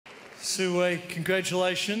Su-Wei,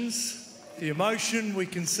 congratulations. The emotion, we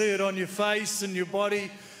can see it on your face and your body.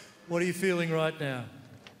 What are you feeling right now?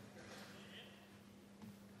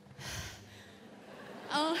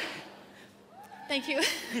 Oh, thank you.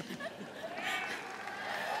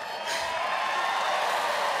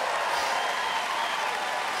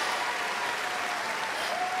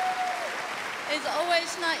 It's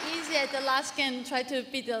always not easy at the last game, try to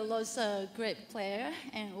beat the most great player,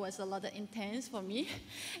 and it was a lot of intense for me.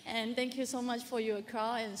 And thank you so much for your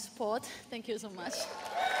crowd and support. Thank you so much.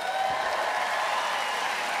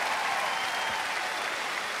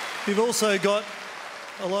 You've also got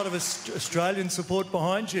a lot of Australian support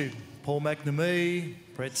behind you. Paul McNamee,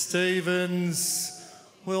 Brett Stevens,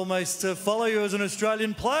 we almost follow you as an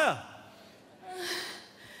Australian player.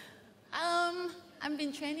 I've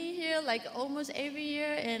been training here like almost every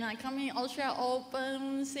year, and I come in Australia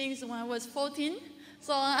Open since when I was 14.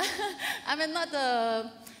 So I'm not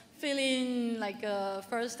feeling like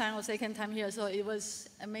first time or second time here. So it was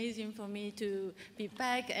amazing for me to be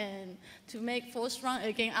back and to make fourth round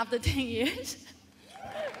again after 10 years.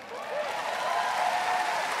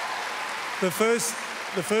 The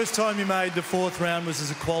first time you made the fourth round was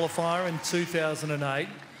as a qualifier in 2008.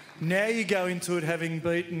 Now you go into it having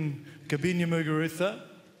beaten Gabinya Muguruza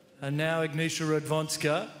and now Agnieszka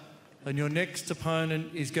Radwanska, and your next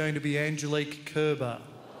opponent is going to be Angelique Kerber.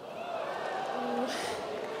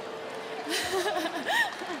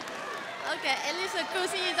 Okay, at least the good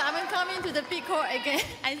thing is I'm coming to the big court again,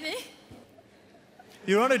 I think.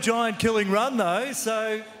 You're on a giant killing run though,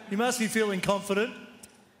 so you must be feeling confident.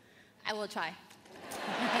 I will try.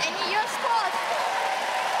 And your sport.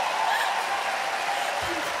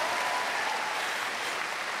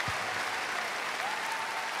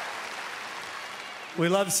 We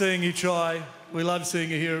love seeing you try. We love seeing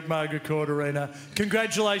you here at Margaret Court Arena.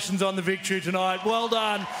 Congratulations on the victory tonight. Well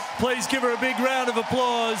done. Please give her a big round of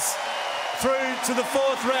applause. Through to the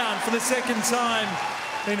fourth round for the second time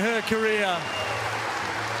in her career.